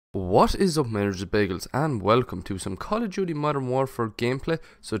What is up, managers of bagels, and welcome to some Call of Duty Modern Warfare gameplay.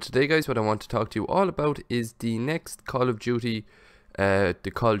 So today, guys, what I want to talk to you all about is the next Call of Duty,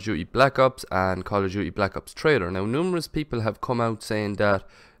 the Call of Duty Black Ops and Call of Duty Black Ops trailer. Now, numerous people have come out saying that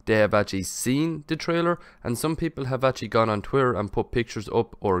they have actually seen the trailer, and some people have actually gone on Twitter and put pictures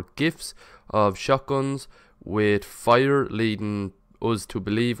up or GIFs of shotguns with fire, leading us to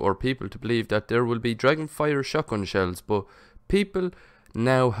believe, or people to believe, that there will be Dragonfire shotgun shells. But people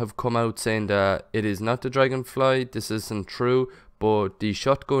now have come out saying that it is not the Dragonfly, this isn't true, but the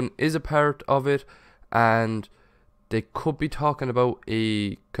shotgun is a part of it, and they could be talking about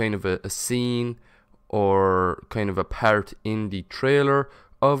a kind of a scene or kind of a part in the trailer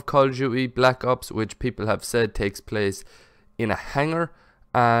of Call of Duty Black Ops, which people have said takes place in a hangar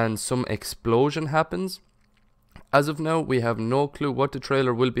and some explosion happens. As of now, we have no clue what the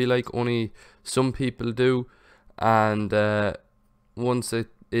trailer will be like, only some people do, and once it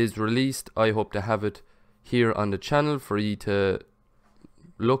is released, I hope to have it here on the channel for you to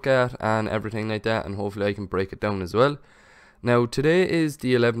look at and everything like that, and hopefully I can break it down as well. Now, today is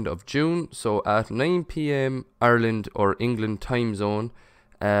the 11th of June, so at 9 PM Ireland or England time zone,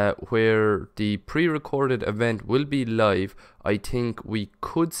 where the pre-recorded event will be live, I think we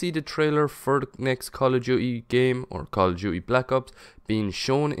could see the trailer for the next Call of Duty game or Call of Duty Black Ops being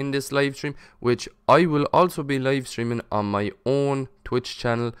shown in this live stream, which I will also be live streaming on my own Twitch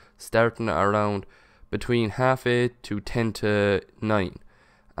channel starting around between 8:30 to 10 to 9.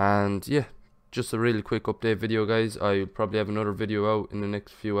 And yeah, just a really quick update video, guys. I'll probably have another video out in the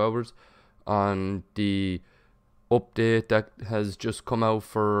next few hours on the update that has just come out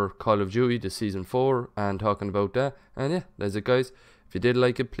for Call of Duty, the Season 4, and talking about that. And yeah, that's it, guys. If you did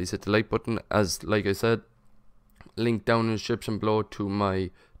like it, please hit the like button. As like I said, link down in the description below to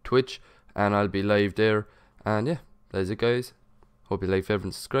my Twitch, and I'll be live there. And yeah, that's it, guys. Hope you like, favorite,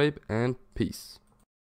 and subscribe, and peace.